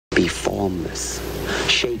formless,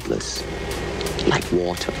 shapeless, like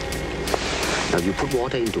water. Now you put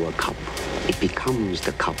water into a cup, it becomes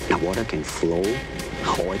the cup. Now water can flow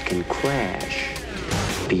or it can crash.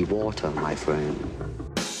 Be water, my friend.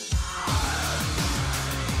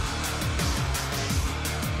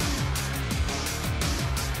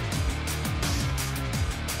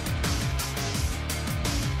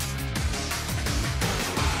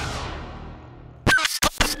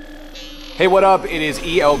 Hey, what up? It is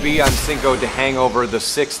ELB on Cinco de Hangover, the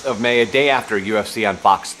 6th of May, a day after UFC on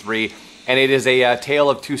Fox 3, and it is a tale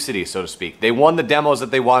of two cities, so to speak. They won the demos that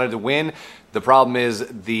they wanted to win. The problem is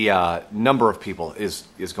the number of people is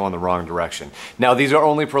going the wrong direction. Now, these are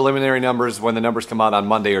only preliminary numbers. When the numbers come out on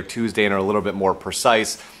Monday or Tuesday and are a little bit more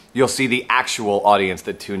precise, you'll see the actual audience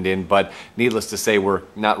that tuned in, but needless to say, we're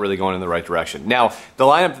not really going in the right direction. Now, the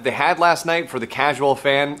lineup that they had last night for the casual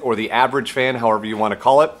fan or the average fan, however you want to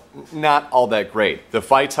call it, not all that great. The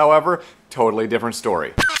fights, however, totally different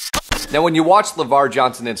story. Now, when you watched Lavar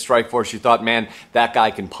Johnson in Strikeforce, you thought, man, that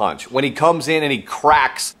guy can punch. When he comes in and he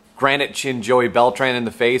cracks Granite Chin Joey Beltran in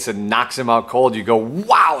the face and knocks him out cold, you go,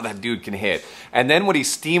 wow, that dude can hit. And then when he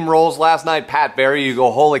steamrolls last night, Pat Barry, you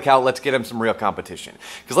go, holy cow, let's get him some real competition.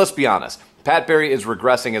 Because let's be honest, Pat Barry is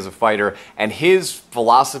regressing as a fighter, and his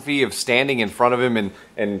philosophy of standing in front of him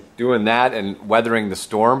and doing that and weathering the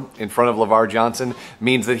storm in front of Lavar Johnson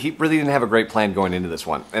means that he really didn't have a great plan going into this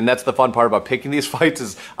one. And that's the fun part about picking these fights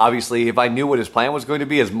is, obviously, if I knew what his plan was going to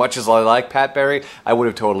be, as much as I like Pat Barry, I would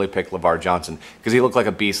have totally picked Lavar Johnson because he looked like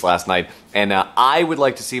a beast last night. And I would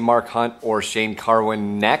like to see Mark Hunt or Shane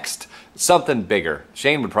Carwin next. Something bigger.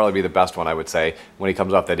 Shane would probably be the best one, I would say, when he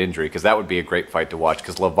comes off that injury, because that would be a great fight to watch.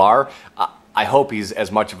 Because Lavar, I hope he's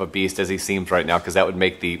as much of a beast as he seems right now, because that would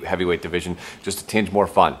make the heavyweight division just a tinge more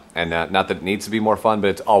fun. And not that it needs to be more fun, but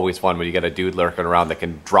it's always fun when you get a dude lurking around that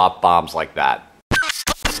can drop bombs like that.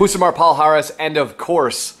 Husamar Palhares, and of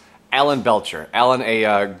course, Alan Belcher. Alan,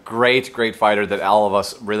 a great fighter that all of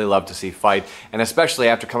us really love to see fight, and especially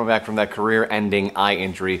after coming back from that career-ending eye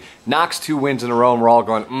injury. Knocks 2 wins in a row, and we're all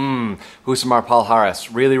going, Husamar Palhares,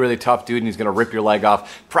 really tough dude, and he's going to rip your leg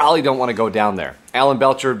off. Probably don't want to go down there. Alan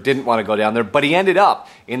Belcher didn't want to go down there, but he ended up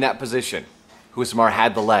in that position. Husamar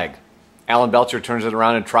had the leg. Alan Belcher turns it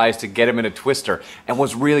around and tries to get him in a twister, and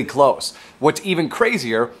was really close. What's even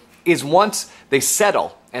crazier is once they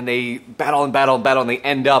settle, and they battle and they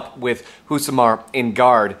end up with Husamar in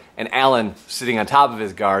guard and Alan sitting on top of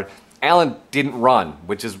his guard. Alan didn't run,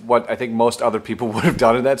 which is what I think most other people would have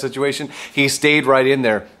done in that situation. He stayed right in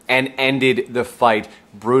there and ended the fight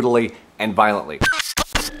brutally and violently.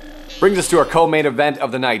 Brings us to our co-main event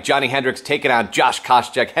of the night. Johnny Hendricks taking on Josh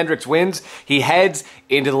Koscheck. Hendricks wins. He heads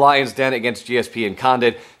into the Lion's Den against GSP and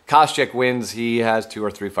Condit. Koscheck wins. He has 2 or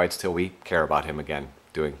 3 fights till we care about him again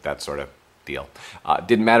doing that sort of deal.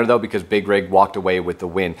 Didn't matter though because Big Rig walked away with the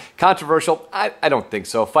win. Controversial? I don't think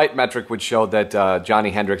so. Fight Metric would show that Johnny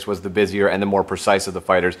Hendricks was the busier and the more precise of the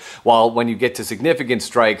fighters, while when you get to significant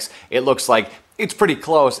strikes, it looks like it's pretty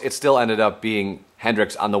close. It still ended up being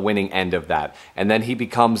Hendricks on the winning end of that. And then he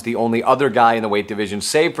becomes the only other guy in the weight division,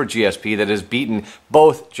 save for GSP, that has beaten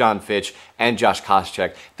both John Fitch and Josh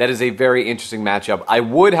Koscheck. That is a very interesting matchup. I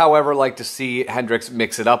would, however, like to see Hendricks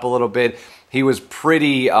mix it up a little bit. He was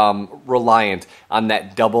pretty reliant on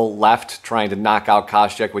that double left, trying to knock out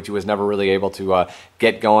Koscheck, which he was never really able to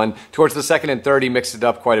get going. Towards the second and third, he mixed it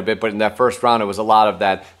up quite a bit, but in that first round, it was a lot of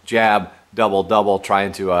that jab, double,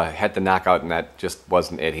 trying to hit the knockout, and that just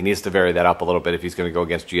wasn't it. He needs to vary that up a little bit if he's going to go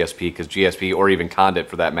against GSP, because GSP, or even Condit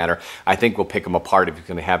for that matter, I think will pick him apart if he's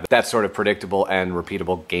going to have that sort of predictable and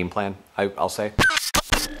repeatable game plan, I'll say.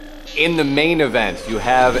 In the main event, you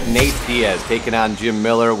have Nate Diaz taking on Jim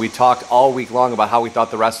Miller. We talked all week long about how we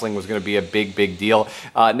thought the wrestling was going to be a big deal.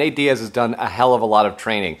 Nate Diaz has done a hell of a lot of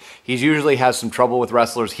training. He usually has some trouble with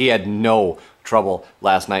wrestlers. He had no trouble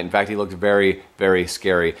last night. In fact, he looked very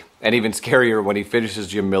scary. And even scarier when he finishes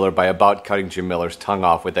Jim Miller by about cutting Jim Miller's tongue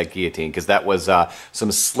off with that guillotine, because that was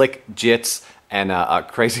some slick jits and a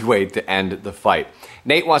crazy way to end the fight.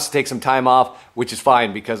 Nate wants to take some time off, which is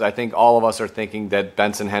fine, because I think all of us are thinking that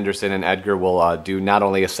Benson Henderson and Edgar will do not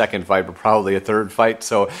only a second fight, but probably a third fight.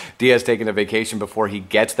 So Diaz taking a vacation before he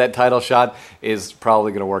gets that title shot is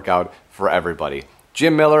probably going to work out for everybody.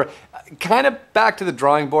 Jim Miller, kind of back to the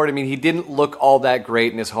drawing board. I mean, he didn't look all that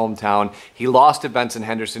great in his hometown. He lost to Benson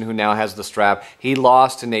Henderson, who now has the strap. He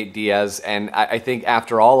lost to Nate Diaz, and I think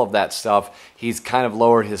after all of that stuff, he's kind of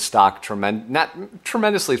lowered his stock not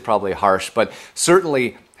tremendously is probably harsh, but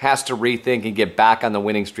certainly has to rethink and get back on the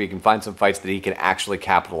winning streak and find some fights that he can actually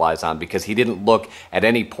capitalize on, because he didn't look at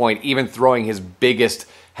any point, even throwing his biggest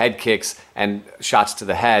head kicks and shots to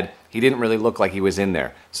the head, he didn't really look like he was in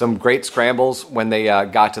there. Some great scrambles when they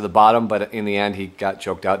got to the bottom, but in the end, he got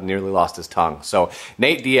choked out and nearly lost his tongue. So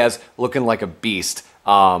Nate Diaz looking like a beast,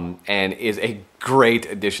 and is a great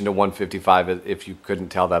addition to 155 if you couldn't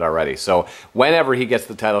tell that already. So whenever he gets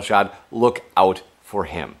the title shot, look out for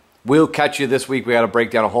him. We'll catch you this week. We got to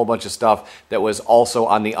break down a whole bunch of stuff that was also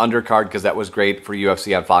on the undercard because that was great for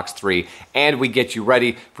UFC on Fox 3. And we get you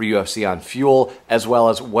ready for UFC on Fuel, as well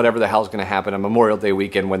as whatever the hell's going to happen on Memorial Day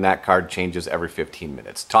weekend when that card changes every 15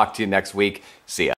 minutes. Talk to you next week. See ya.